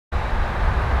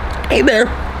Hey there,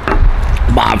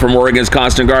 Bob from Oregon's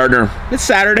Constant Gardener. It's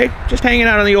Saturday, just hanging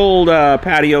out on the old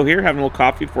patio here, having a little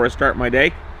coffee before I start my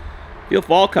day. Feel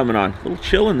fall coming on, a little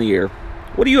chill in the air.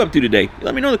 What are you up to today?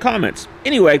 Let me know in the comments.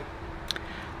 Anyway,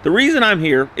 the reason I'm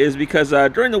here is because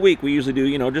during the week we usually do,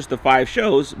 you know, just the 5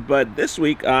 shows, but this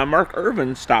week Mark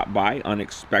Ervin stopped by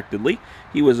unexpectedly.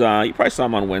 He was, you probably saw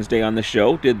him on Wednesday on the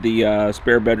show, did the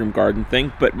spare bedroom garden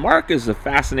thing, but Mark is a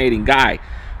fascinating guy.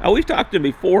 We've talked to him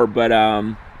before,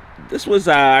 but this was,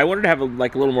 I wanted to have a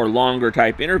little more longer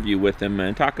type interview with him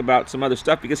and talk about some other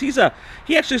stuff, because he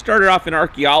actually started off in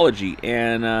archaeology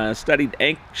and studied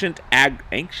ancient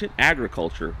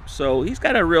agriculture. So he's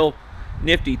got a real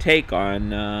nifty take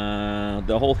on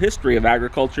the whole history of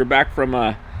agriculture, back from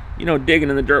you know,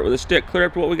 digging in the dirt with a stick clear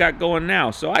up to what we got going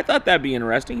now. So I thought that'd be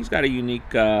interesting. He's got a unique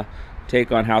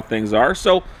take on how things are.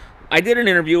 So I did an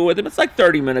interview with him. It's like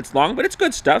 30 minutes long, but it's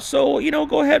good stuff. So, you know,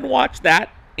 go ahead and watch that.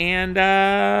 And,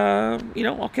 you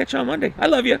know, I'll catch you on Monday. I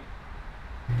love you.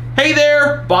 Hey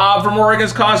there, Bob from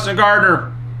Oregon's Constant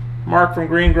Gardener. Mark from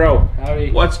Green Gro.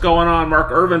 Howdy. What's going on? Mark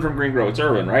Ervin from Green Gro. It's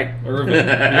Ervin, right? Ervin.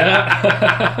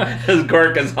 Yeah. His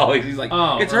Gorka's always, he's like,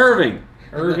 oh, it's Irving.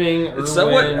 Irving,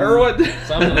 Erwin,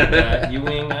 something like that.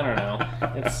 Ewing, I don't know.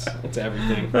 It's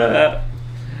everything.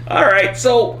 All right,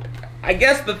 so I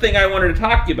guess the thing I wanted to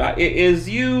talk to you about is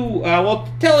you, well,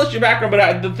 tell us your background,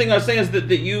 but the thing I was saying is that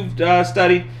you've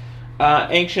studied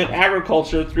ancient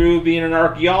agriculture through being an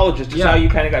archaeologist. Is how you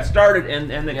kind of got started, and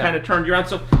then kind of turned you around.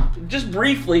 So just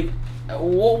briefly,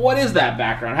 what is that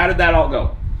background? How did that all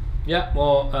go? Yeah,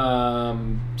 well,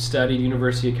 studied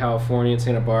University of California in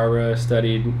Santa Barbara,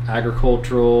 studied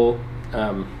agricultural,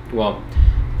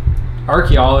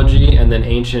 archaeology and then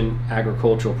ancient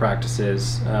agricultural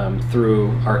practices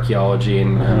through archaeology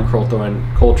and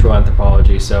cultural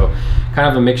anthropology. So kind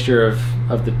of a mixture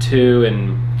of the two,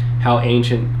 and how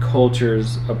ancient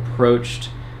cultures approached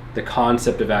the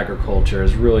concept of agriculture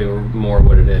is really more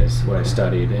what it is, what I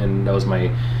studied, and that was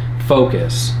my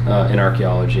focus in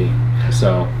archaeology.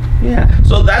 So yeah,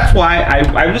 so that's why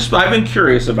I've been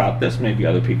curious about this. Maybe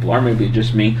other people are, maybe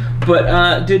just me.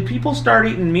 But did people start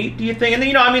eating meat, do you think? And then,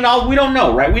 you know, I mean, we don't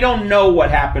know, right? We don't know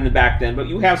what happened back then. But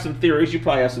you have some theories. You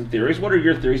probably have some theories. What are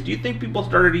your theories? Do you think people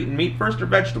started eating meat first or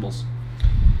vegetables?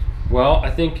 Well, I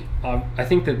think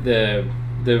that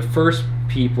the first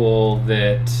people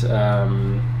that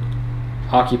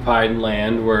occupied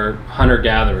land were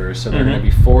hunter-gatherers. So they're going to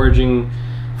be foraging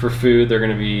for food. They're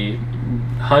going to be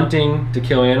hunting to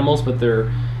kill animals, but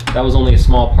that was only a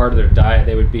small part of their diet.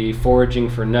 They would be foraging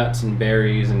for nuts and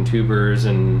berries and tubers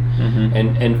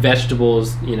and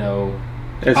vegetables, you know,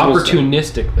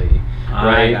 opportunistically.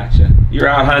 Right? I gotcha. You're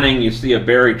out hunting, you see a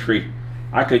berry tree.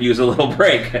 I could use a little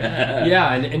break.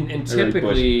 Yeah, and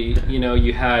typically, you know,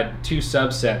 you had 2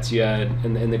 subsets. You had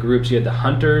in the groups, you had the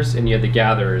hunters and you had the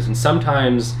gatherers, and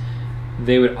sometimes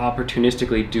they would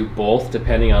opportunistically do both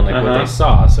depending on what they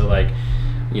saw. So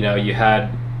you know, you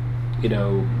had, you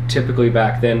know, typically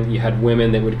back then you had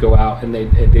women that would go out and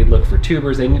they'd look for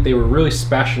tubers. They were really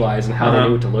specialized in how they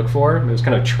knew what to look for. It was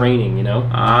kind of training, you know.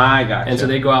 I gotcha. And so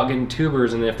they go out getting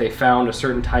tubers, and if they found a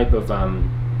certain type of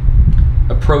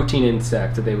a protein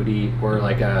insect that they would eat, or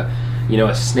like a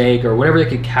snake or whatever they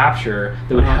could capture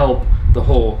that would help the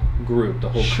whole group, the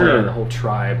whole clan, the whole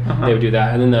tribe, they would do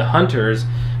that. And then the hunters,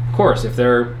 of course, if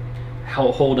they're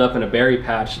holed up in a berry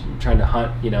patch trying to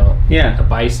hunt, you know, a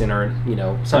bison or, you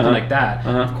know, something like that,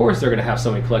 of course they're going to have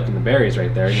somebody collecting the berries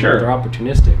right there. You know, they're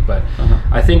opportunistic. But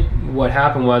I think what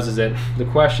happened is that the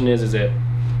question is that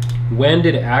when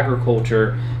did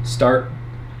agriculture start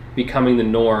becoming the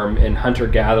norm and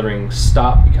hunter-gathering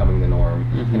stop becoming the norm,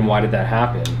 and why did that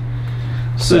happen?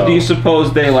 So do you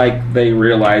suppose they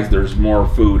realized there's more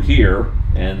food here,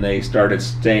 and they started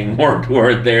staying more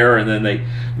toward there, and then they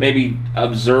maybe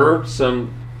observed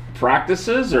some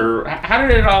practices, or how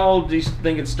did it all, do you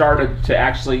think it started to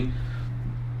actually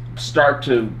start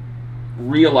to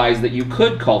realize that you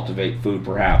could cultivate food,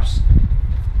 perhaps?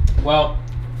 Well,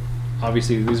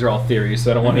 obviously these are all theories,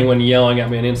 so I don't want anyone yelling at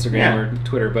me on Instagram or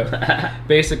Twitter, but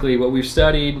basically what we've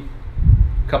studied,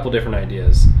 a couple different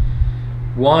ideas.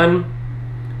 One,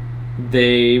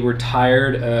 they were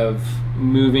tired of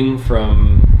moving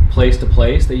from place to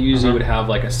place. They usually would have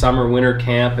like a summer winter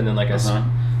camp and then like a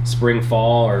spring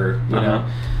fall, or you know,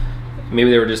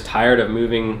 maybe they were just tired of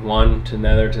moving one to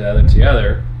another to the other to the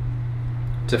other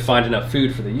to find enough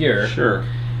food for the year.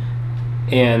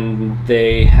 And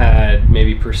they had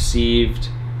maybe perceived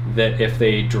that if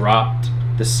they dropped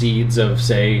the seeds of,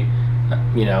 say,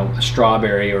 you know, a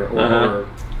strawberry or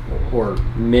or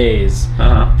maize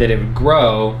that it would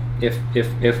grow if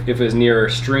it was near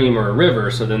a stream or a river.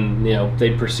 So then, you know,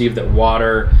 they'd perceive that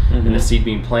water and the seed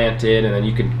being planted, and then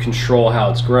you could control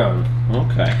how it's grown.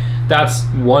 Okay. That's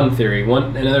one theory.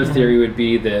 Another theory would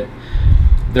be that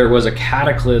there was a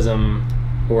cataclysm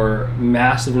or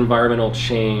massive environmental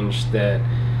change that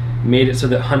made it so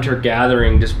that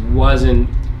hunter-gathering just wasn't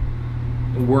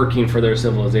working for their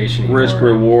civilization anymore. Risk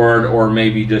reward, or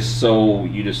maybe just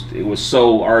it was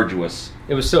so arduous.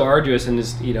 It was so arduous, and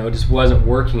just, you know, it just wasn't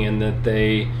working, and that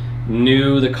they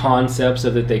knew the concepts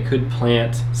of that they could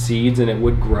plant seeds and it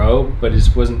would grow, but it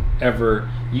just wasn't ever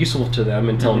useful to them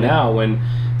until now, when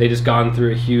they just gone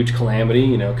through a huge calamity.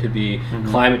 You know, it could be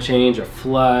climate change, a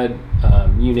flood,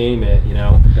 you name it, you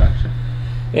know. Gotcha.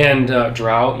 And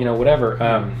drought, you know,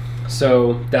 whatever.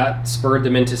 So that spurred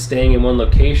them into staying in one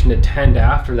location to tend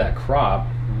after that crop.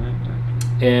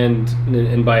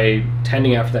 And by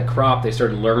tending after that crop, they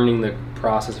started learning the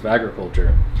process of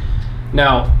agriculture.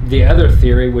 Now, the other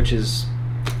theory, which is,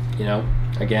 you know,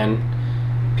 again,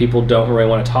 people don't really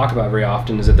want to talk about very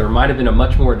often, is that there might have been a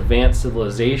much more advanced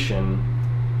civilization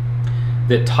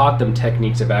that taught them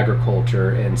techniques of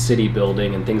agriculture and city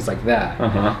building and things like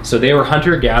that. So they were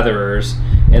hunter-gatherers,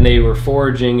 and they were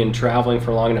foraging and traveling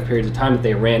for long enough periods of time that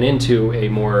they ran into a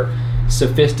more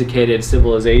sophisticated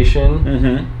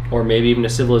civilization, or maybe even a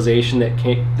civilization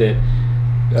that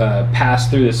passed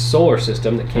through the solar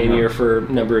system, that came here for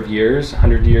a number of years,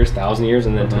 100 years, 1,000 years,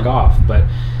 and then took off. But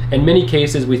in many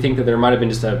cases, we think that there might have been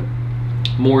just a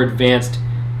more advanced,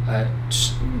 a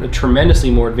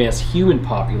tremendously more advanced human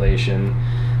population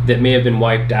that may have been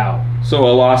wiped out. So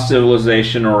a lost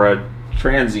civilization, or a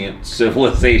transient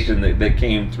civilization that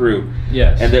came through.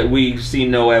 Yes. And that we see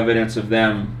no evidence of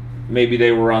them. Maybe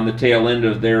they were on the tail end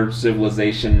of their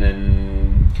civilization,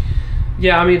 and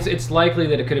yeah, I mean, it's likely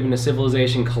that it could have been a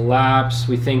civilization collapse.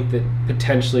 We think that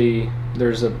potentially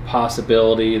there's a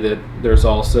possibility that there's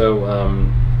also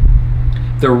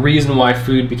the reason why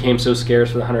food became so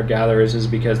scarce for the hunter-gatherers is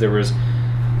because there was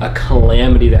a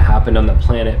calamity that happened on the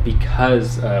planet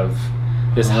because of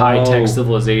this high-tech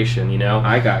civilization, you know?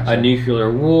 I got you. A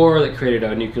nuclear war that created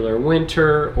a nuclear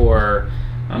winter, or,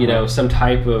 you know, some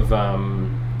type of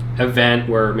event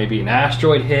where maybe an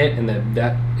asteroid hit, and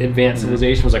that advanced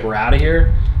civilization was like, we're out of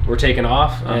here, we're taking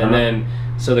off, and then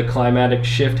so the climatic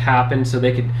shift happened, so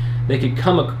they could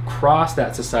come across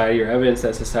that society or evidence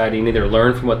that society and either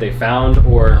learn from what they found,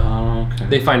 or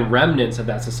they find remnants of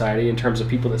that society in terms of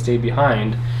people that stayed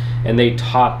behind, and they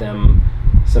taught them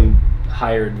some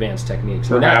higher advanced techniques.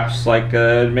 Perhaps like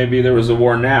maybe there was a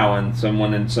war now, and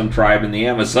someone in some tribe in the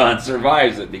Amazon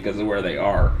survives it because of where they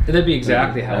are. That'd be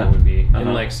exactly how it would be.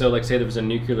 And like, so like say there was a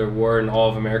nuclear war and all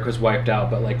of America was wiped out,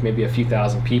 but like maybe a few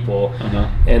thousand people,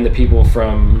 and the people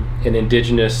from an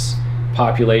indigenous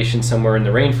population somewhere in the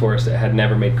rainforest that had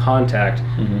never made contact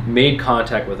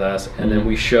with us, and then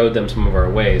we showed them some of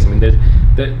our ways. I mean,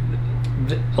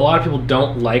 a lot of people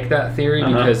don't like that theory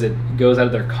because it goes out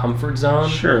of their comfort zone.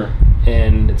 Sure.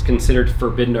 And it's considered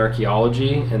forbidden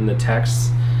archaeology in the texts,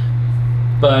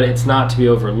 but it's not to be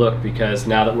overlooked, because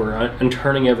now that we're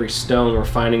unturning every stone, we're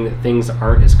finding that things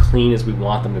aren't as clean as we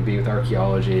want them to be with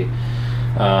archaeology.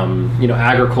 You know,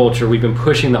 agriculture, we've been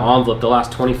pushing the envelope the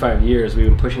last 25 years. We've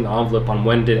been pushing the envelope on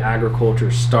when did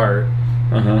agriculture start.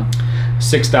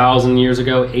 6,000 years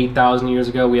ago, 8,000 years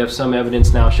ago. We have some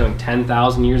evidence now showing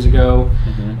 10,000 years ago.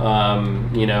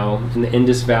 You know, in the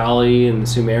Indus Valley and the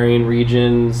Sumerian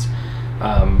regions.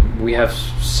 We have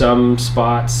some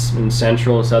spots in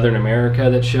Central and Southern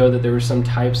America that show that there were some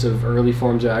types of early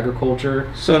forms of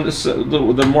agriculture. So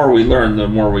the more we learn, the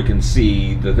more we can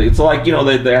see that it's like, you know,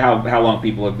 how long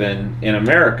people have been in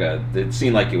America. It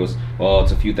seemed like it was, well,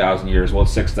 it's a few thousand years, well,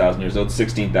 it's 6,000 years, well, it's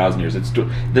 16,000 years. It's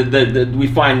we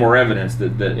find more evidence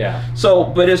that yeah. So,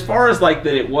 but as far as like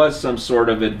that, it was some sort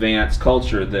of advanced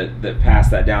culture that passed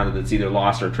that down, that's either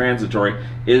lost or transitory.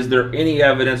 Is there any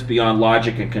evidence beyond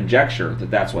logic and conjecture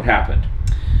that that's what happened?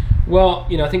 Well,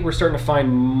 you know, I think we're starting to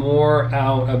find more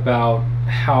out about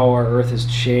how our Earth has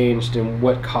changed and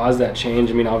what caused that change.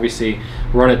 I mean, obviously,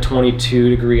 we're on a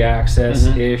 22-degree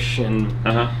axis-ish, and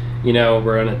you know,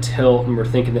 we're on a tilt, and we're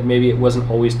thinking that maybe it wasn't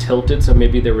always tilted. So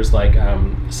maybe there was like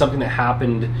something that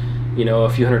happened, you know, a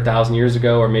few 100,000 years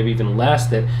ago, or maybe even less,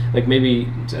 that like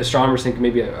maybe astronomers think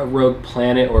maybe a rogue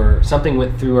planet or something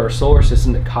went through our solar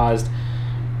system that caused,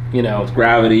 you know,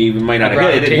 gravity might not have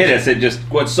hit it. It hit us. It just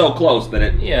was so close that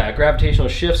it. Yeah, a gravitational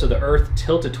shift. So the Earth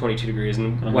tilted 22 degrees,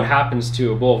 and what happens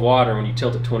to a bowl of water when you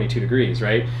tilt it 22 degrees,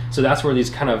 right? So that's where these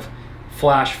kind of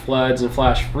flash floods and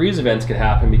flash freeze events could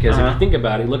happen. Because if you think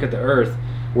about it, look at the Earth.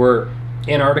 We're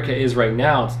Antarctica is right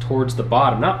now, it's towards the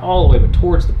bottom, not all the way, but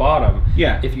towards the bottom.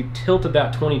 Yeah. If you tilted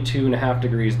that 22.5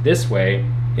 degrees this way,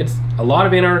 it's a lot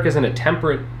of Antarctica is in a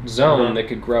temperate zone that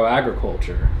could grow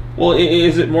agriculture. Well,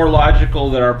 is it more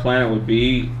logical that our planet would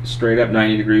be straight up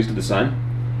 90 degrees to the sun?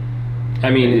 I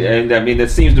mean, and I mean that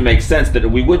seems to make sense that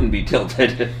we wouldn't be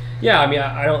tilted. Yeah, I mean,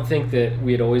 I don't think that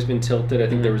we had always been tilted. I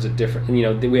think there was a different, we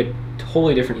had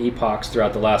totally different epochs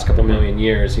throughout the last couple million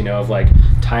years, of like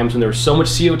times when there was so much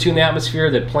CO2 in the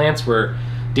atmosphere that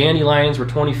dandelions were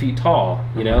 20 feet tall,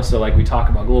 So like we talk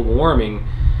about global warming,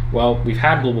 well, we've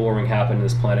had global warming happen to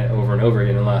this planet over and over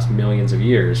again in the last millions of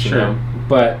years, you know?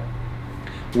 But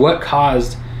what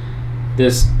caused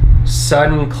this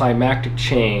sudden climactic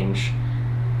change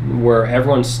where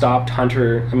everyone stopped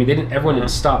everyone didn't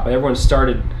stop, but everyone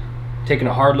started taking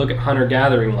a hard look at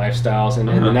hunter-gathering lifestyles,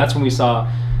 and that's when we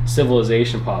saw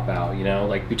civilization pop out,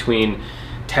 like between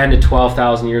 10 to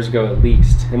 12,000 years ago at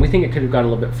least. And we think it could have gone a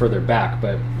little bit further back,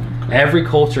 but every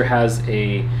culture has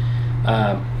a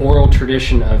oral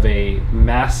tradition of a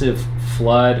massive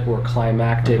flood or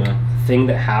climactic thing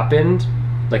that happened,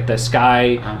 like the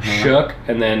sky shook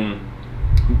and then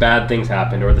bad things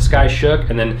happened, or the sky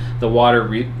shook and then the water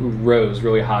rose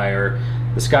really high, or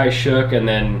the sky shook and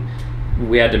then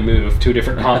we had to move to a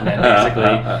different continent,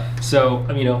 basically. So,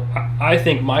 I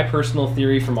think my personal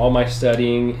theory from all my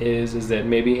studying is that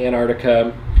maybe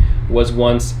Antarctica was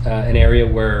once an area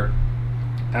where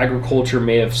agriculture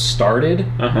may have started.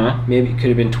 Maybe it could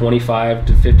have been 25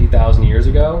 to 50,000 years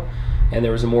ago, and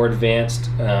there was a more advanced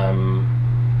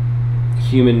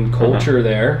human culture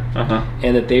there,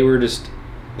 and that they were just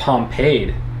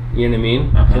Pompeii'd. You know what I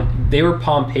mean? And they were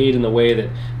Pompeii'd in the way that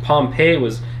Pompeii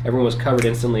was, everyone was covered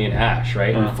instantly in ash,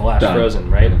 right? And flash frozen,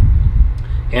 right?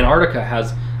 Antarctica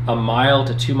has 1 mile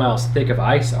to 2 miles thick of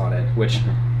ice on it, which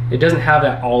it doesn't have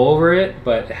that all over it,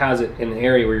 but it has it in an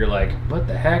area where you're like, what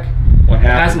the heck? What happened? It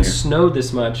hasn't snowed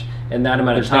this much in that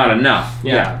amount of time. There's not enough.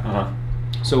 Yeah.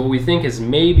 So what we think is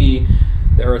maybe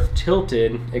the Earth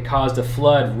tilted, it caused a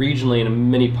flood regionally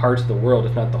in many parts of the world,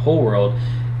 if not the whole world.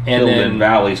 And filled then in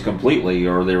valleys completely,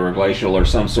 or they were glacial, or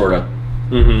some sort of.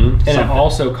 And it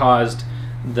also caused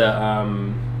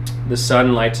the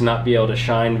sunlight to not be able to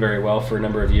shine very well for a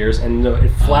number of years, and it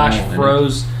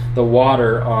froze the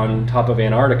water on top of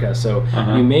Antarctica. So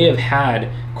you may have had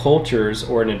cultures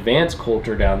or an advanced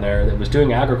culture down there that was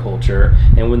doing agriculture,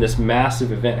 and when this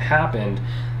massive event happened,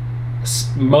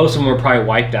 most of them were probably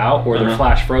wiped out, or they're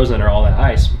flash frozen, or all that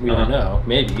ice. We don't know,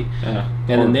 maybe.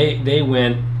 And then they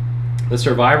went. The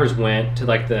survivors went to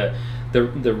like the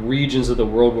regions of the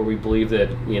world where we believe that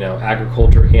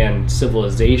agriculture and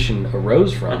civilization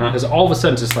arose from, because all of a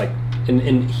sudden it's just like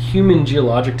in human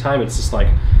geologic time, it's just like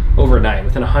overnight,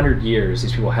 within 100 years,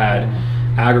 these people had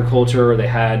agriculture, or they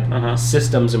had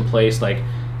systems in place, like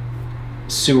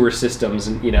sewer systems,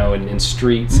 and and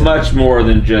streets, much more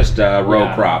than just row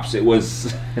crops. It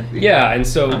was and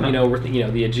so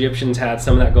the Egyptians had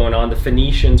some of that going on. The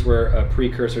Phoenicians were a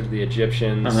precursor to the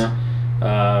Egyptians.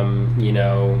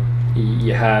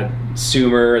 You had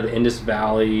Sumer, the Indus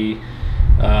Valley,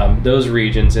 those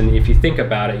regions, and if you think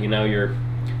about it, you're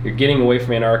getting away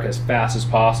from Antarctica as fast as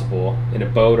possible in a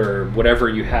boat or whatever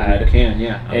you had. You can,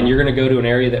 and you're going to go to an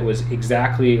area that was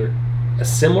exactly a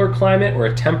similar climate or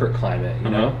a temperate climate,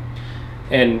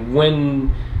 and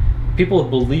when people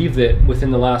believe that within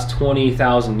the last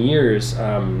 20,000 years,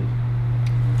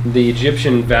 the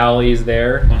Egyptian valleys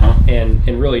there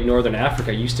and really northern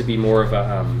Africa used to be more of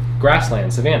a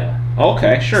grassland savanna.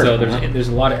 Okay, sure. So there's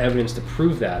a lot of evidence to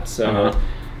prove that. So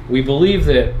we believe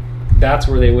that that's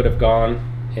where they would have gone,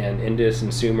 and Indus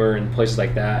and Sumer and places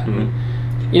like that, and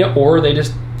or they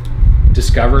just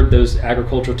discovered those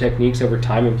agricultural techniques over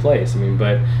time and place.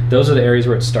 But those are the areas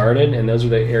where it started, and those are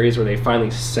the areas where they finally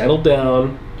settled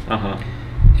down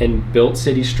and built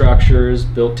city structures,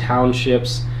 built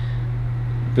townships,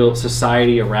 built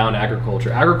society around agriculture.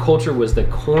 Agriculture was the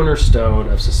cornerstone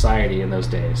of society in those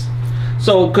days.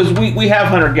 So, because we have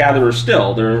hunter-gatherers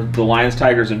still. They're the lions,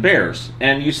 tigers, and bears.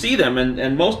 And you see them,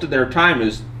 and most of their time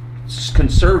is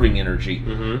conserving energy.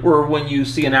 Where when you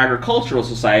see an agricultural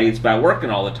society, it's about working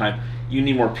all the time. You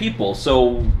need more people.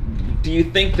 So, do you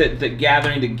think that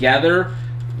gathering together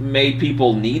made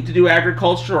people need to do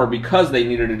agriculture, or because they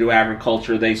needed to do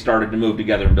agriculture, they started to move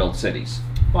together and build cities?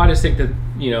 Well, I just think that,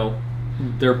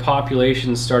 their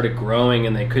populations started growing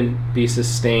and they couldn't be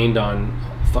sustained on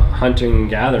hunting and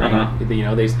gathering.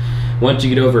 Once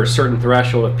you get over a certain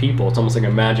threshold of people, it's almost like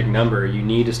a magic number. You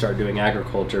need to start doing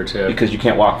agriculture because you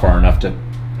can't walk far enough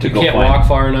to You can't walk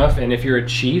far enough, and if you're a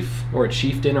chief or a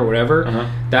chieftain or whatever,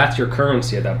 that's your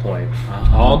currency at that point.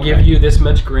 I'll give you this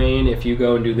much grain if you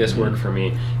go and do this work for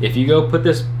me. If you go put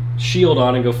this shield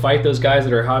on and go fight those guys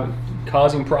that are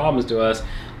causing problems to us,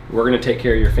 we're going to take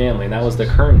care of your family. And that was the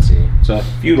currency. So a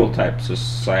feudal type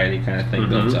society kind of thing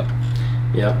builds up.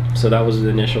 Yeah, so that was the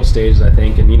initial stages, I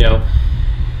think. And, you know,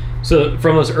 so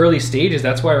from those early stages,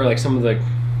 that's why we're like some of the,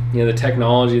 you know, the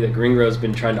technology that GreenGro has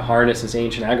been trying to harness as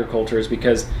ancient agriculture is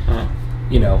because,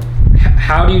 you know,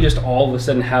 how do you just all of a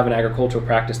sudden have an agricultural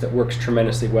practice that works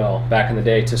tremendously well back in the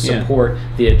day to support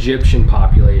the Egyptian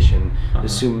population, the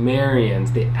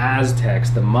Sumerians, the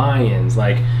Aztecs, the Mayans?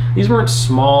 Like, these weren't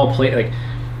small like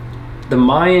the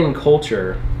Mayan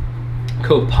culture,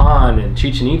 Copan and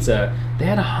Chichen Itza, they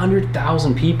had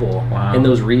 100,000 people in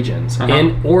those regions,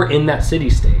 in that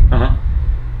city-state.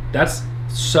 That's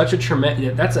such a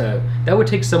tremendous. That would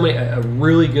take somebody, a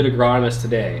really good agronomist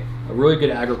today, a really good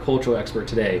agricultural expert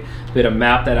today, to be able to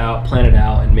map that out, plan it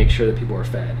out, and make sure that people are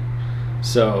fed.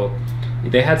 So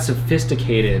they had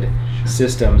sophisticated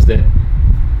systems that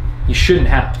you shouldn't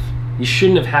have. You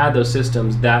shouldn't have had those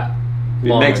systems that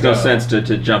long It makes ago. no sense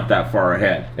to jump that far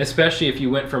ahead. Especially if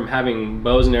you went from having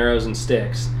bows and arrows and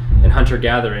sticks and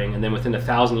hunter-gathering, and then within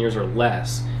 1,000 years or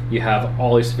less, you have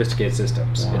all these sophisticated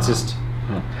systems. It's just...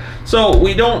 So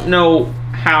we don't know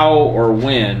how or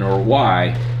when or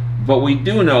why, but we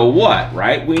do know what,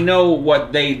 right? We know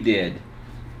what they did,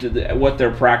 what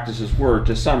their practices were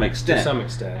to some extent. To some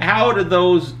extent. How do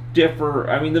those differ?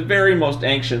 I mean, the very most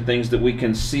ancient things that we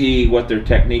can see what their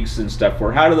techniques and stuff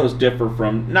were, how do those differ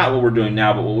from not what we're doing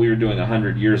now, but what we were doing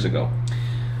 100 years ago?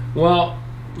 Well,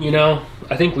 you know,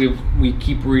 I think we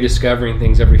keep rediscovering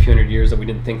things every few hundred years that we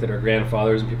didn't think that our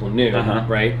grandfathers and people knew,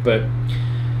 right? But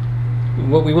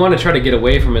what we want to try to get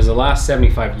away from is the last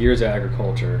 75 years of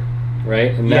agriculture,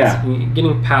 right? And that's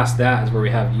getting past that is where we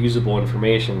have usable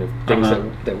information of things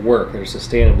that work, that are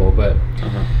sustainable. But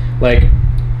like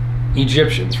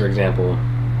Egyptians, for example,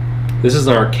 this is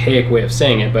an archaic way of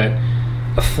saying it, but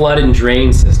a flood and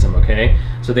drain system, okay?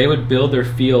 So they would build their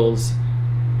fields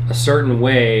a certain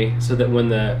way so that when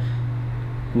the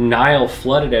Nile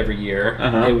flooded every year,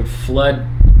 it would flood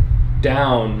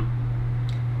down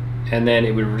and then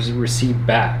it would recede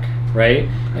back, right?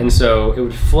 And so it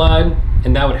would flood,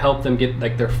 and that would help them get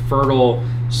like their fertile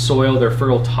soil, their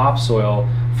fertile topsoil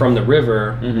from the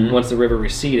river once the river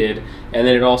receded, and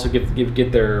then it also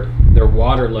get their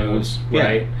water lows,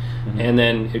 right? And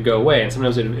then it'd go away. And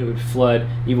sometimes it would flood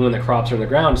even when the crops are in the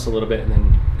ground just a little bit and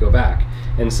then go back.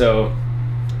 And so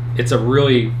it's a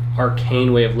really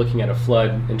arcane way of looking at a flood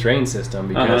and drain system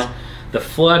because the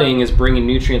flooding is bringing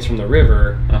nutrients from the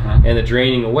river, and the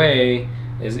draining away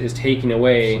is taking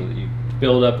away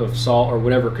buildup of salt or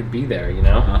whatever could be there, you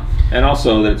know. And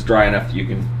also that it's dry enough that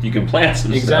you can plant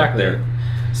some stuff there.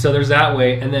 So there's that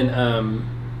way, and then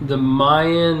the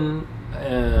Mayan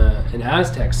and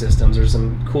Aztec systems. There's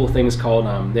some cool things called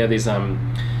they have these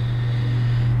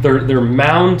they're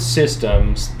mound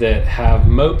systems that have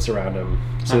moats around them.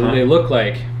 So they look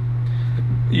like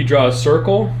you draw a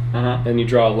circle and you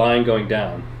draw a line going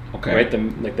down. Okay. Right,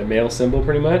 like the male symbol,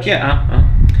 pretty much. Yeah.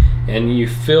 And you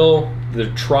fill the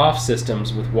trough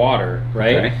systems with water,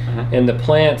 right? And the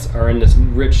plants are in this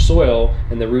rich soil,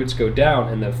 and the roots go down,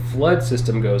 and the flood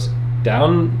system goes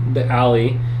down the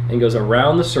alley and goes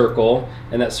around the circle,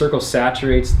 and that circle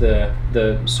saturates the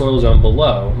soil zone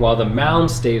below, while the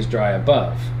mound stays dry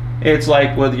above. It's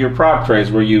like with your prop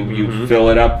trays where you fill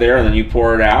it up there and then you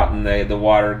pour it out and the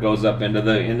water goes up into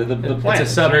the plant.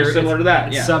 It's very similar to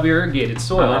that. It's sub-irrigated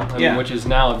soil, I mean, which is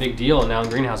now a big deal. Now in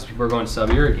greenhouses, people are going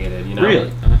sub-irrigated. You know?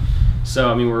 Really?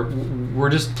 So I mean, we're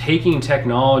just taking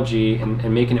technology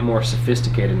and making it more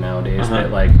sophisticated nowadays. That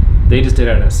like they just did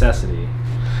it out of necessity.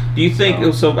 Do you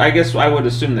think so? I guess I would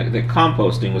assume that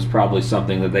composting was probably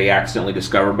something that they accidentally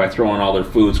discovered by throwing all their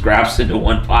food scraps into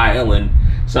one pile and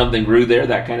something grew there,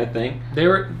 that kind of thing. They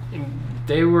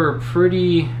were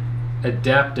pretty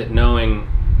adept at knowing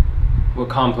what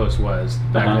compost was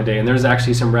back in the day, and there's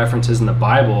actually some references in the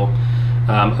Bible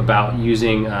about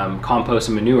using compost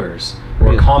and manures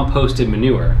or composted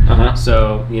manure.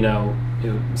 So you know,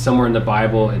 somewhere in the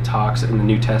Bible it talks in the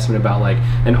New Testament about like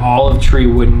an olive tree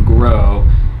wouldn't grow.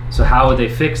 So how would they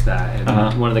fix that?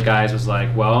 And one of the guys was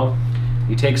like, well,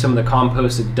 you take some of the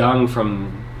composted dung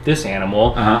from this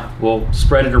animal, we'll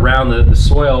spread it around the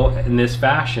soil in this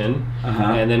fashion,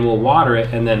 and then we'll water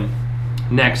it, and then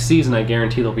next season I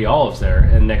guarantee there'll be olives there,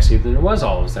 and next season there was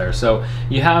olives there. So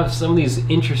you have some of these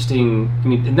interesting, I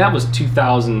mean, and that was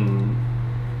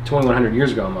 2,100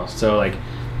 years ago almost. So like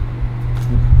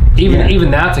Even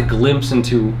that's a glimpse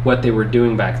into what they were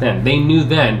doing back then. They knew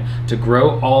then to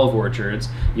grow olive orchards,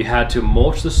 you had to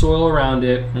mulch the soil around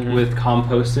it with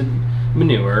composted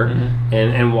manure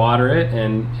and water it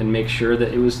and make sure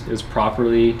that it was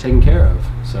properly taken care of.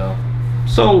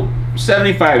 So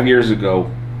 75 years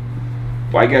ago,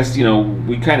 I guess, you know,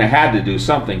 we kind of had to do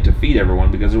something to feed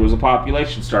everyone because there was a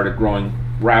population started growing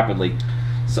rapidly.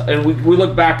 So, and we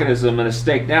look back at it as a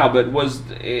mistake now, but was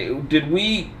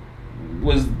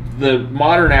the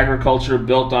modern agriculture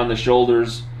built on the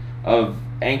shoulders of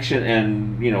ancient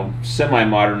and, you know,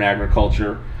 semi-modern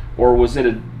agriculture, or was it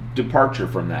a departure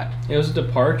from that? It was a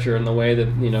departure in the way that,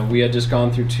 you know, we had just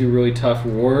gone through 2 really tough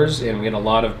wars, and we had a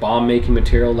lot of bomb-making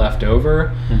material left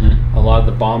over. A lot of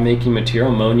the bomb-making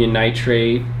material, ammonium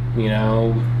nitrate, you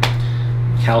know,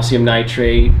 calcium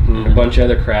nitrate, and a bunch of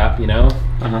other crap, you know.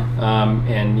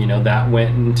 And, you know, that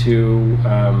went into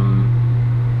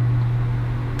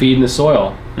feeding the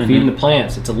soil, feeding the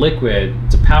plants. It's a liquid,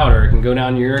 it's a powder, it can go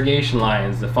down your irrigation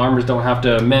lines. The farmers don't have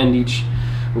to amend each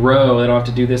row, they don't have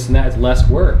to do this and that. It's less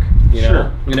work, you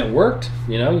know. And it worked,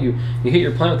 you know. You hit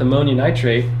your plant with ammonium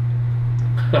nitrate,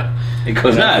 it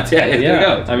goes nuts. It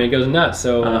goes. I mean, it goes nuts.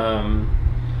 So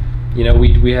you know,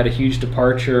 we had a huge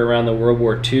departure around the World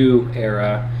War II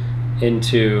era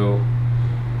into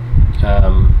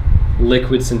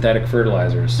liquid synthetic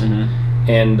fertilizers.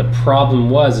 And the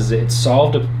problem was it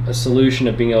solved a solution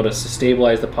of being able to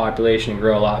stabilize the population and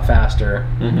grow a lot faster.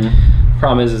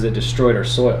 Problem is it destroyed our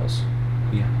soils.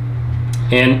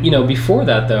 And, you know, before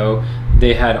that, though,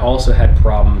 they had also had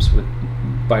problems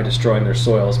by destroying their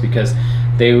soils because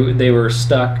they were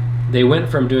stuck. They went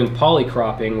from doing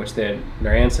polycropping, which their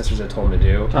ancestors had told them to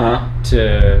do,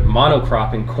 to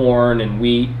monocropping corn and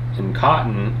wheat and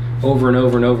cotton over and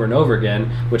over and over and over again,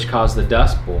 which caused the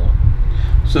Dust Bowl.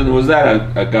 So was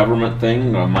that a government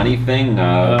thing, a money thing?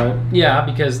 Yeah,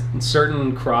 because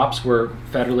certain crops were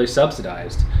federally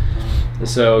subsidized. And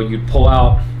so you'd pull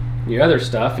out your other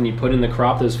stuff and you put in the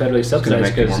crop that was federally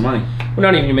subsidized because more money. Well,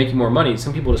 not even making more money.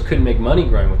 Some people just couldn't make money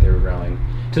growing what they were growing.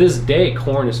 To this day,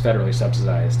 corn is federally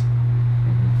subsidized.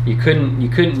 You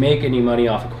couldn't make any money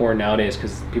off of corn nowadays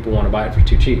because people want to buy it for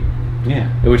too cheap.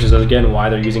 Which is again why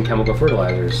they're using chemical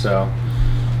fertilizers. So,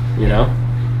 you know.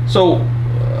 So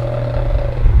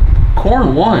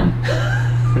corn won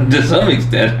to some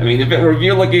extent. I mean, if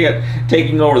you're looking at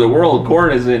taking over the world,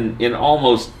 corn is in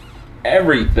almost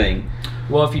everything.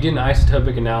 Well, if you did an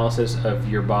isotopic analysis of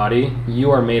your body,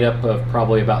 you are made up of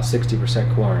probably about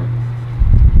 60% corn.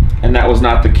 And that was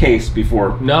not the case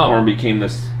before corn became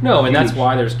this. No, and that's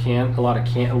why there's a lot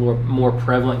of more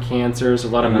prevalent cancers, a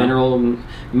lot of mineral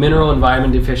and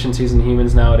vitamin deficiencies in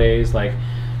humans nowadays. Like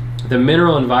the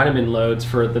mineral and vitamin loads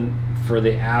for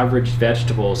the average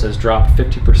vegetables has dropped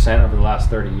 50% over the last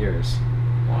 30 years.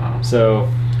 Wow. So,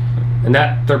 and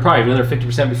that they're probably another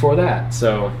 50% before that.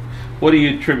 So, what do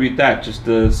you attribute that? Just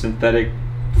the synthetic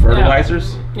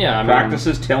fertilizers? Yeah,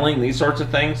 practices, tilling, these sorts of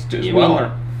things too, as well.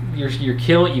 Or? You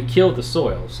kill the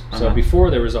soils. So before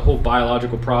there was a whole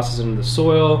biological process in the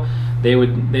soil. They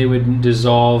would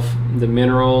dissolve the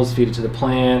minerals, feed it to the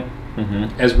plant.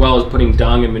 As well as putting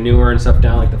dung and manure and stuff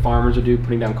down like the farmers would do,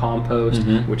 putting down compost,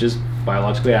 which is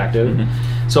biologically active.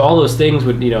 So all those things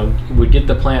would get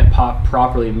the plant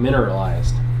properly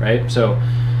mineralized, right? So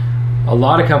a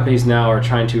lot of companies now are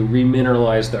trying to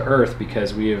remineralize the earth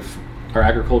because our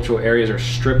agricultural areas are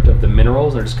stripped of the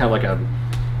minerals. They're just kind of like a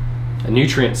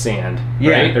nutrient sand,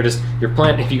 right? They're just your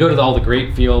plant. If you go to all the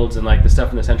grape fields and like the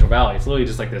stuff in the Central Valley, it's literally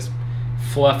just like this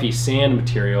fluffy sand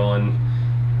material, and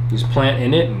you just plant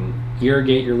in it and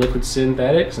irrigate your liquid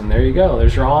synthetics, and there you go.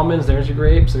 There's your almonds, there's your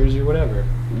grapes, there's your whatever.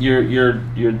 You're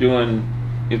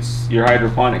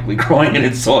hydroponically growing it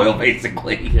in soil,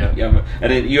 basically. Yeah.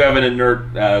 You have an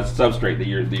inert substrate that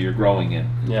you're growing in.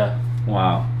 Yeah.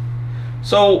 Wow.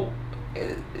 So,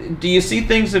 do you see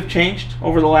things have changed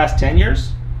over the last 10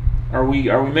 years? Are we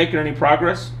making any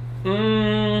progress?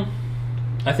 I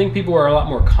think people are a lot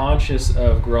more conscious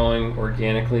of growing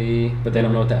organically, but they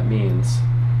don't know what that means.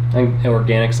 I think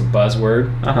organic's a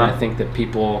buzzword. I think that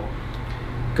people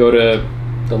go to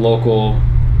the local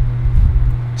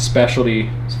specialty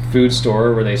food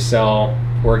store where they sell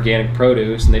organic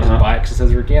produce, and they just buy it because it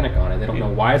says organic on it. They don't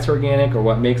know why it's organic or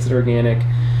what makes it organic.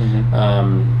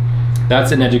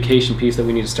 That's an education piece that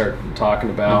we need to start talking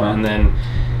about. And then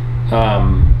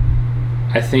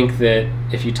I think that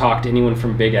if you talk to anyone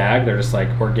from Big Ag, they're just like,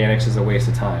 organics is a waste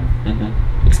of time.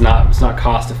 It's not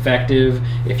cost effective.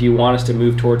 If you want us to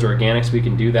move towards organics, we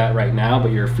can do that right now,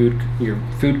 but your food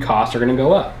costs are going to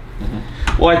go up.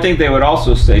 Well, I think they would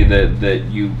also say that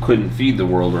you couldn't feed the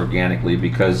world organically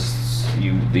because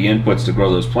the inputs to grow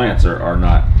those plants are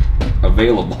not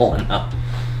available enough.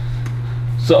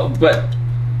 So, but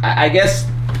I guess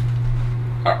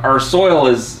our soil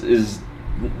is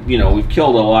we've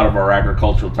killed a lot of our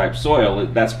agricultural type soil.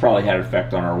 That's probably had an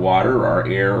effect on our water, our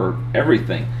air, or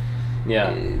everything.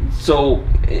 Yeah. So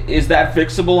is that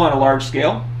fixable on a large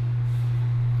scale?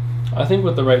 I think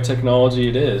with the right technology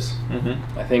it is.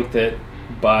 I think that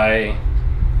by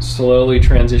slowly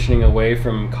transitioning away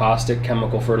from caustic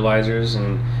chemical fertilizers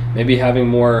and maybe having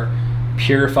more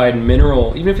purified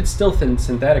mineral, even if it's still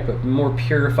synthetic, but more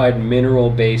purified mineral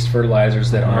based fertilizers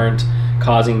that aren't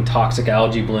causing toxic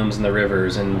algae blooms in the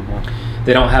rivers, and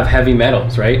they don't have heavy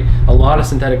metals, right? A lot of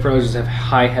synthetic fertilizers have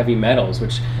high heavy metals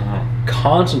which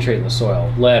concentrate in the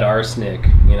soil: lead, arsenic,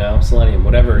 selenium,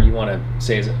 whatever you want to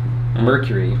say, is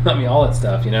mercury, I mean all that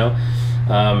stuff, a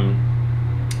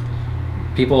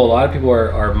lot of people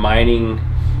are mining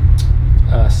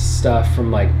stuff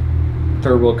from like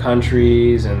third world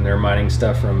countries, and they're mining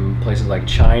stuff from places like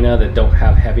China that don't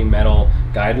have heavy metal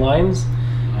guidelines,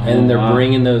 and they're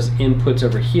bringing those inputs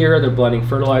over here, they're blending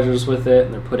fertilizers with it,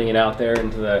 and they're putting it out there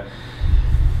into the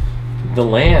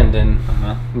land, and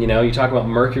you talk about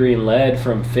mercury and lead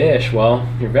from fish. Well,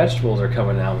 your vegetables are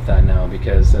coming out with that now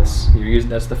because that's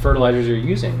the fertilizers you're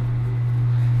using.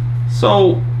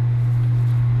 So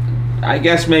I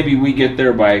guess maybe we get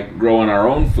there by growing our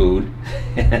own food,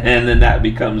 and then that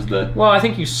becomes the... Well, I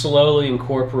think you slowly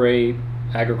incorporate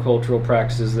agricultural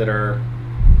practices that are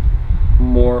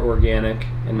more organic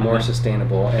and more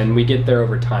sustainable, and we get there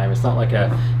over time. It's not like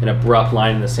an abrupt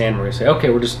line in the sand where we say, okay,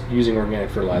 we're just using organic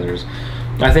fertilizers.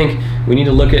 I think we need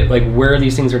to look at like where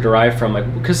these things are derived from,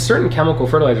 like because certain chemical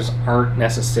fertilizers aren't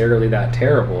necessarily that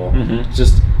terrible.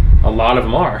 Just a lot of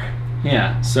them are.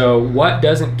 Yeah. So what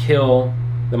doesn't kill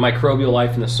the microbial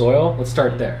life in the soil? Let's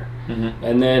start there,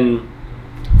 and then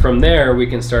from there we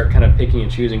can start kind of picking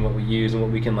and choosing what we use and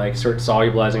what we can like start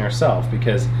solubilizing ourselves,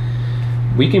 because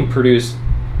we can produce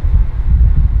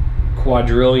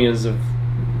quadrillions of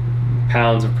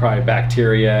pounds of probably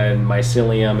bacteria and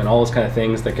mycelium and all those kind of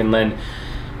things that can then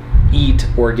eat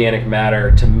organic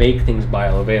matter to make things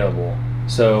bioavailable.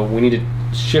 So we need to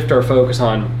shift our focus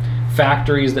on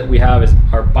factories that we have as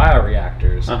our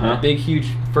bioreactors. A big huge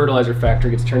fertilizer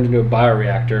factory gets turned into a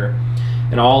bioreactor,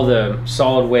 and all the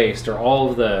solid waste or all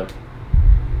of the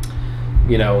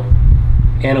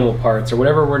animal parts or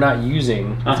whatever we're not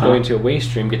using that's going to a waste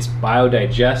stream gets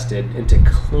biodigested into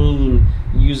clean,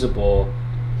 usable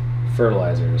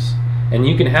fertilizers. And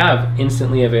you can have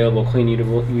instantly available, clean,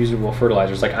 usable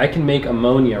fertilizers. Like I can make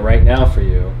ammonia right now for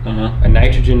you, a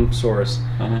nitrogen source,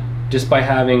 just by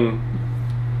having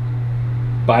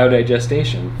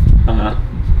biodigestion.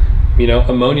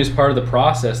 Ammonia is part of the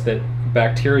process that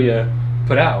bacteria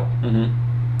put out.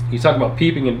 You talk about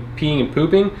peeing and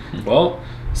pooping. Well,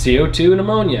 CO2 and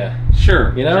ammonia.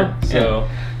 Sure.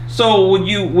 So would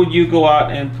you go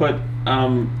out and put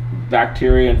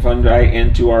bacteria and fungi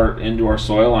into our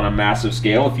soil on a massive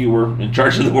scale if you were in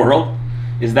charge of the world?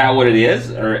 Is that what it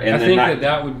is? I think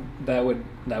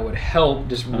that would help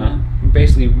just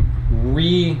basically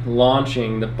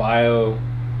relaunching the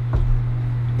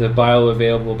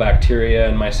bioavailable bacteria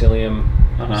and mycelium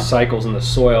cycles in the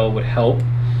soil would help.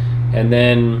 And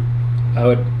then I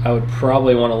would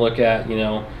probably want to look at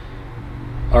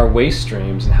our waste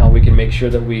streams and how we can make sure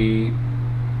that we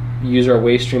use our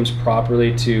waste streams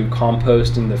properly to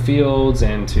compost in the fields,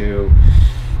 and to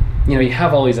you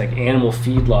have all these like animal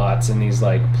feedlots and these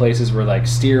like places where like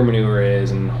steer manure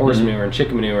is and horse manure and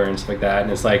chicken manure and stuff like that,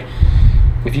 and it's like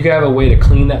if you could have a way to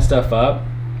clean that stuff up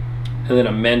and then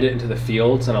amend it into the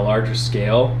fields on a larger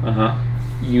scale,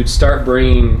 you'd start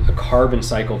bringing a carbon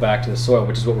cycle back to the soil,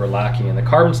 which is what we're lacking. And the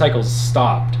carbon cycle's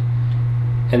stopped,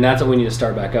 and that's what we need to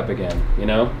start back up again.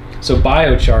 So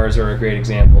biochars are a great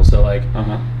example. So like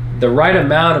the right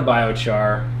amount of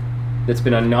biochar that's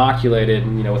been inoculated,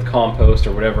 with compost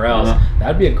or whatever else,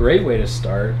 that'd be a great way to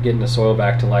start getting the soil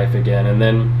back to life again, and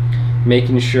then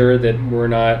making sure that we're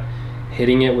not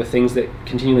hitting it with things that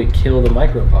continually kill the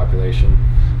micropopulation.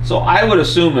 So I would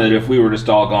assume that if we were just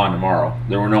all gone tomorrow,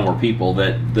 there were no more people,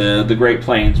 that the Great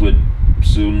Plains would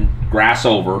soon grass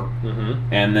over,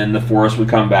 and then the forest would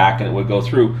come back and it would go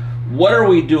through. What are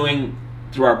we doing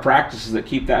through our practices that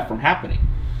keep that from happening?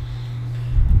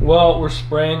 Well, we're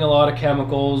spraying a lot of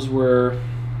chemicals. We're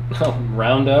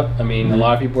Roundup. I mean, a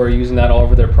lot of people are using that all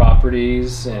over their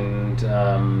properties, and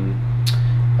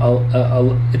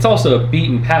it's also a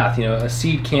beaten path. A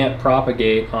seed can't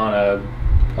propagate on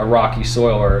a rocky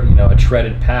soil or a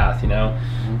treaded path.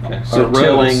 Okay. So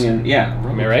tilling and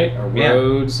am I right? Or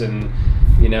roads and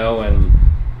and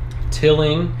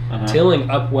tilling. Tilling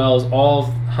upwells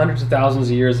all hundreds of thousands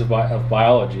of years of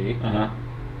biology,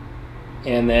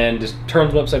 and then just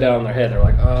turns them upside down on their head. They're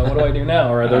like, what do I do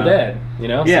now? Or they're dead, you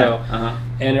know? Yeah. So,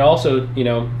 and it also, you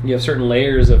know, you have certain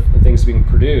layers of things being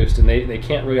produced, and they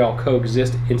can't really all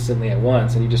coexist instantly at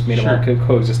once, and you just made them all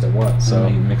coexist at once. So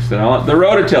you mixed it all up. The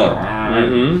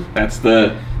rototiller. That's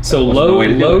the... So the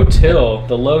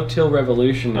low till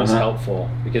revolution is helpful,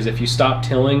 because if you stop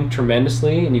tilling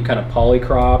tremendously and you kind of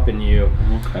polycrop and you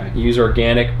use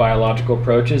organic biological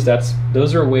approaches,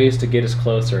 those are ways to get us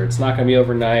closer. It's not going to be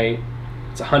overnight.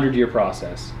 It's a 100-year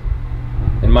process,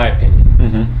 in my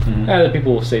opinion. Other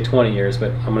people will say 20 years,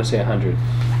 but I'm going to say 100.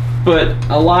 But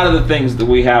a lot of the things that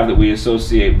we have that we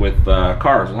associate with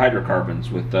cars, with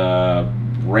hydrocarbons, with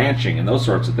ranching and those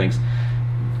sorts of things,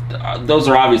 those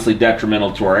are obviously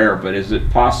detrimental to our air. But is it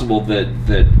possible that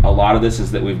a lot of this is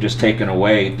that we've just taken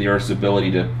away the Earth's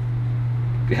ability to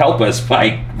help us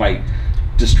by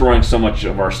destroying so much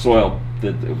of our soil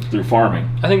through farming?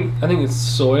 I think it's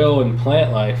soil and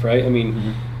plant life, right? I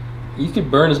mean, you could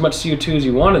burn as much CO2 as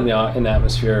you want in the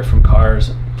atmosphere from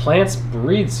cars. Plants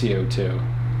breathe CO2.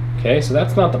 Okay, so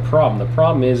that's not the problem. The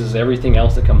problem is everything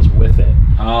else that comes with it.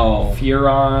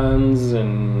 Furans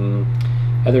and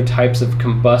other types of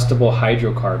combustible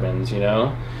hydrocarbons, you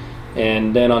know?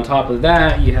 And then on top of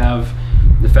that, you have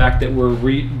the fact that we're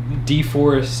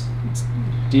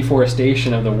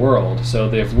deforestation of the world. So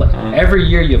every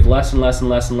year you have less and less and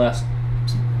less and less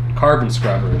carbon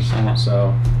scrubbers.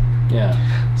 So, yeah.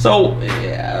 So,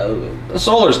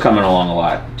 solar's coming along a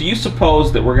lot. Do you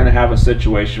suppose that we're going to have a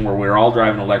situation where we're all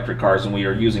driving electric cars and we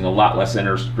are using a lot less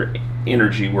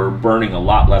energy, we're burning a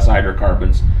lot less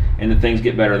hydrocarbons, and that things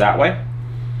get better that way?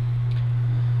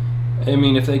 I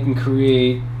mean, if they can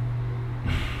create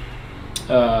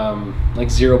like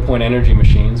 0-point energy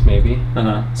machines, maybe.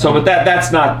 So, but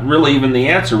that's not really even the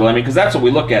answer. Well, I mean, because that's what we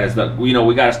look at is that, you know,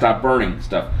 we got to stop burning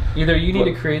stuff. Either you need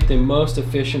to create the most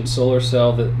efficient solar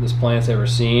cell that this planet's ever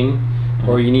seen,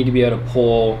 or you need to be able to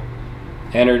pull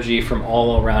energy from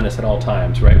all around us at all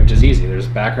times, right? Which is easy. There's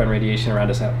background radiation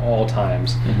around us at all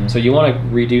times. So you want to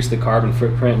reduce the carbon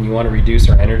footprint, and you want to reduce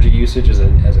our energy usage as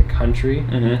a country.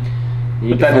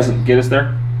 But that doesn't get us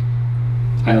there.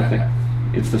 I don't think.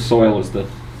 It's the soil is the...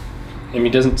 I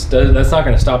mean, that's not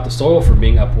going to stop the soil from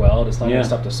being upwelled. It's not going to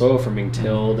stop the soil from being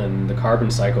tilled and the carbon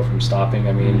cycle from stopping.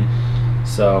 I mean,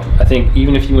 so I think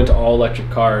even if you went to all electric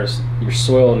cars, your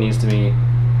soil needs to be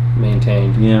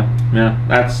maintained. Yeah,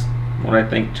 that's what I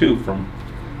think too, from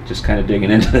just kind of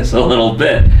digging into this a little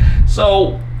bit.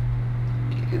 So,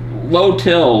 low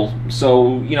till,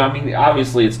 so, you know, I mean,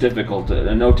 obviously it's difficult.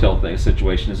 A no-till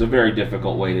situation is a very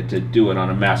difficult way to do it on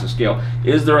a massive scale.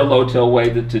 Is there a low-till way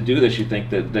to do this, you think,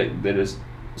 that is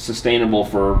sustainable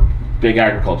for big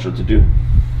agriculture to do?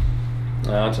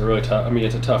 It's a really tough, I mean,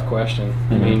 it's a tough question.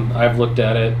 I mean, I've looked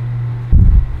at it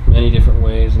many different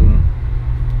ways, and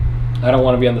I don't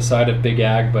want to be on the side of big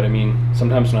ag, but I mean,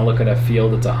 sometimes when I look at a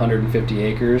field that's 150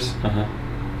 acres,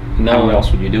 how else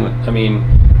would you do it? I mean,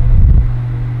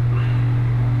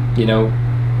 you know,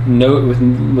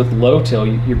 with low till,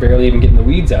 you're barely even getting the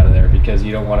weeds out of there because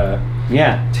you don't want to.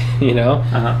 You know.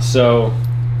 So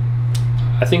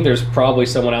I think there's probably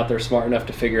someone out there smart enough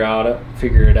to figure it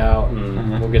out,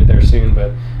 and we'll get there soon.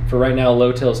 But for right now,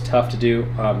 low till is tough to do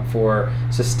for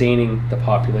sustaining the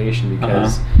population,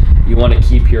 because you want to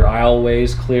keep your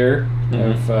aisleways clear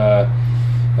of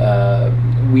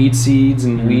weed seeds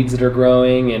and weeds that are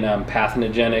growing, and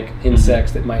pathogenic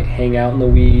insects that might hang out in the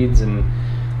weeds, and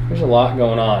there's a lot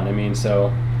going on. I mean,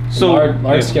 so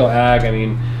large scale ag, I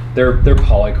mean, they're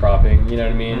polycropping, you know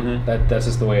what I mean? That's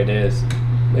just the way it is.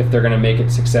 If they're going to make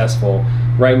it successful.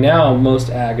 Right now, most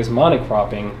ag is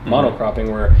monocropping,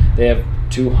 where they have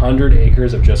 200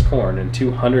 acres of just corn and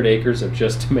 200 acres of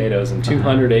just tomatoes and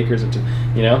 200 acres of,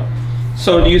 you know?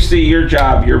 So do you see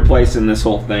your place in this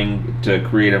whole thing to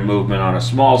create a movement on a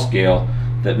small scale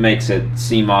that makes it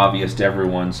seem obvious to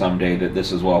everyone someday that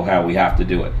this is, well, how we have to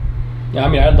do it? Yeah, I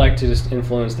mean, I'd like to just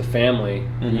influence the family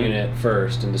unit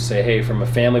first, and to say, hey, from a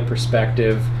family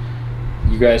perspective,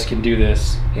 you guys can do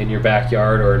this in your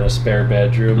backyard or in a spare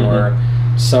bedroom or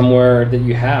somewhere that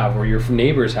you have, or your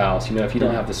neighbor's house, you know, if you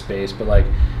don't have the space. But like,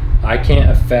 I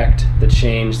can't affect the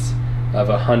change of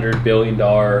 $100 billion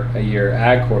a year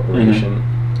ag corporation.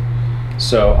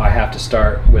 So I have to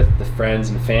start with the friends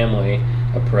and family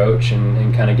approach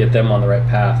and kind of get them on the right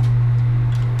path.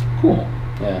 Cool.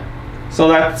 Yeah. So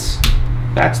that's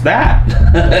that.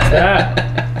 That's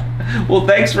that. Well,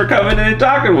 thanks for coming in and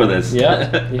talking with us.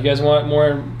 Yeah. You guys want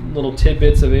more little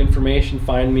tidbits of information,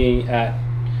 find me at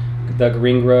the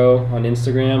GreenGro on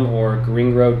Instagram, or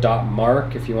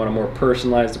greengro.mark if you want a more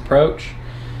personalized approach.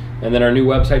 And then our new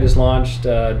website is launched,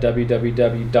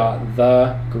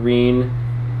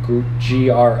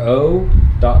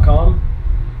 www.thegreenGro.com.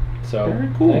 So, very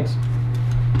cool. Thanks.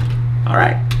 All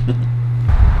right.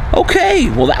 Okay,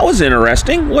 well that was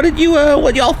interesting. What did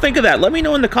y'all think of that? Let me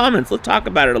know in the comments. Let's talk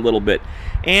about it a little bit.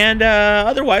 And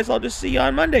otherwise, I'll just see you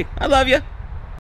on Monday. I love you.